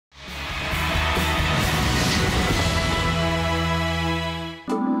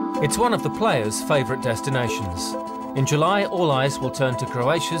It's one of the players' favourite destinations. In July, all eyes will turn to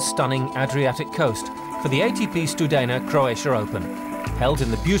Croatia's stunning Adriatic coast for the ATP Studena Croatia Open, held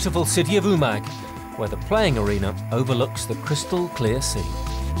in the beautiful city of Umag, where the playing arena overlooks the crystal clear sea.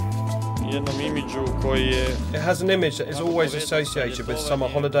 It has an image that is always associated with summer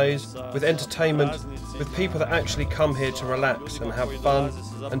holidays, with entertainment, with people that actually come here to relax and have fun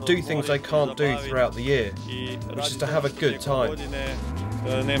and do things they can't do throughout the year, which is to have a good time.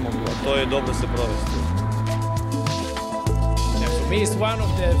 For me, it's one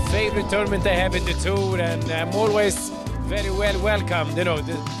of the favorite tournaments I have in the tour, and I'm always very well welcomed. You know,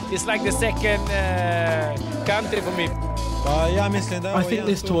 it's like the second country for me. I think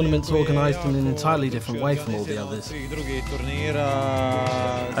this tournament's organised in an entirely different way from all the others.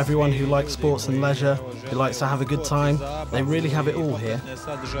 Everyone who likes sports and leisure, who likes to have a good time, they really have it all here.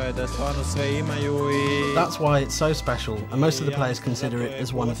 That's why it's so special, and most of the players consider it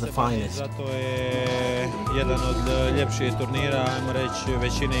as one of the finest.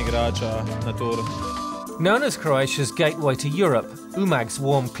 Known as Croatia's gateway to Europe, Umag's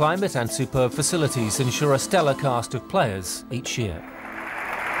warm climate and superb facilities ensure a stellar cast of players each year.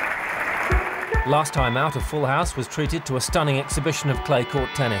 Last time out, a full house was treated to a stunning exhibition of clay court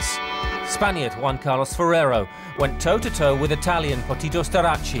tennis. Spaniard Juan Carlos Ferrero went toe-to-toe with Italian Potito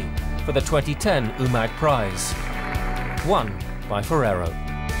Staracci for the 2010 Umag Prize, won by Ferrero.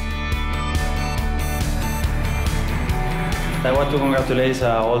 I want to congratulate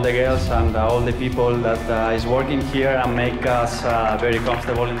all the girls and all the people that is working here and make us very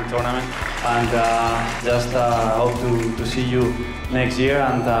comfortable in the tournament. And just hope to see you next year,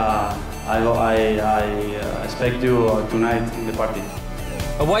 and I expect you tonight in the party.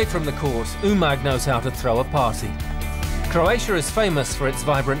 Away from the court, Umag knows how to throw a party. Croatia is famous for its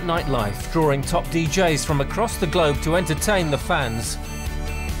vibrant nightlife, drawing top DJs from across the globe to entertain the fans,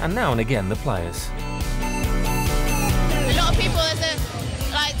 and now and again the players. A lot of people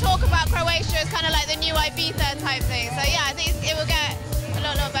talk about Croatia as kind of like the new Ibiza type thing. So yeah, I think it will get a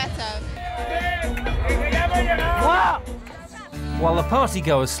lot better. While the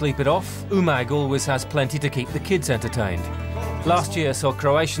partygoers sleep it off, Umag always has plenty to keep the kids entertained. Last year saw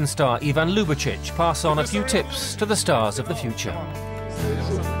Croatian star Ivan Lubicic pass on a few tips to the stars of the future.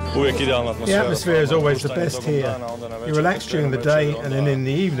 The atmosphere is always the best here. You relax during the day, and then in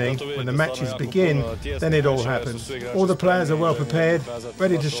the evening, when the matches begin, then it all happens. All the players are well prepared,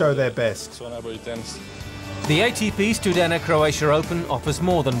 ready to show their best. The ATP Studena Croatia Open offers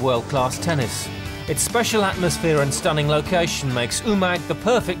more than world-class tennis. Its special atmosphere and stunning location makes Umag the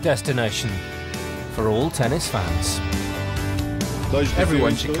perfect destination for all tennis fans.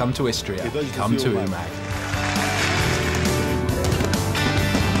 Everyone should come to Istria, come to Umag.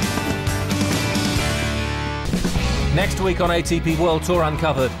 Next week on ATP World Tour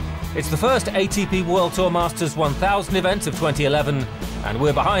Uncovered, it's the first ATP World Tour Masters 1000 event of 2011, and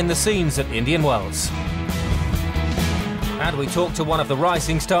we're behind the scenes at Indian Wells. And we talk to one of the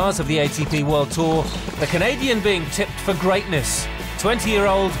rising stars of the ATP World Tour, the Canadian being tipped for greatness,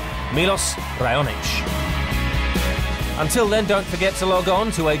 20-year-old Milos Raonic. Until then, don't forget to log on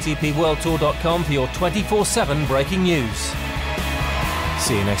to atpworldtour.com for your 24/7 breaking news.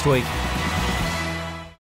 See you next week.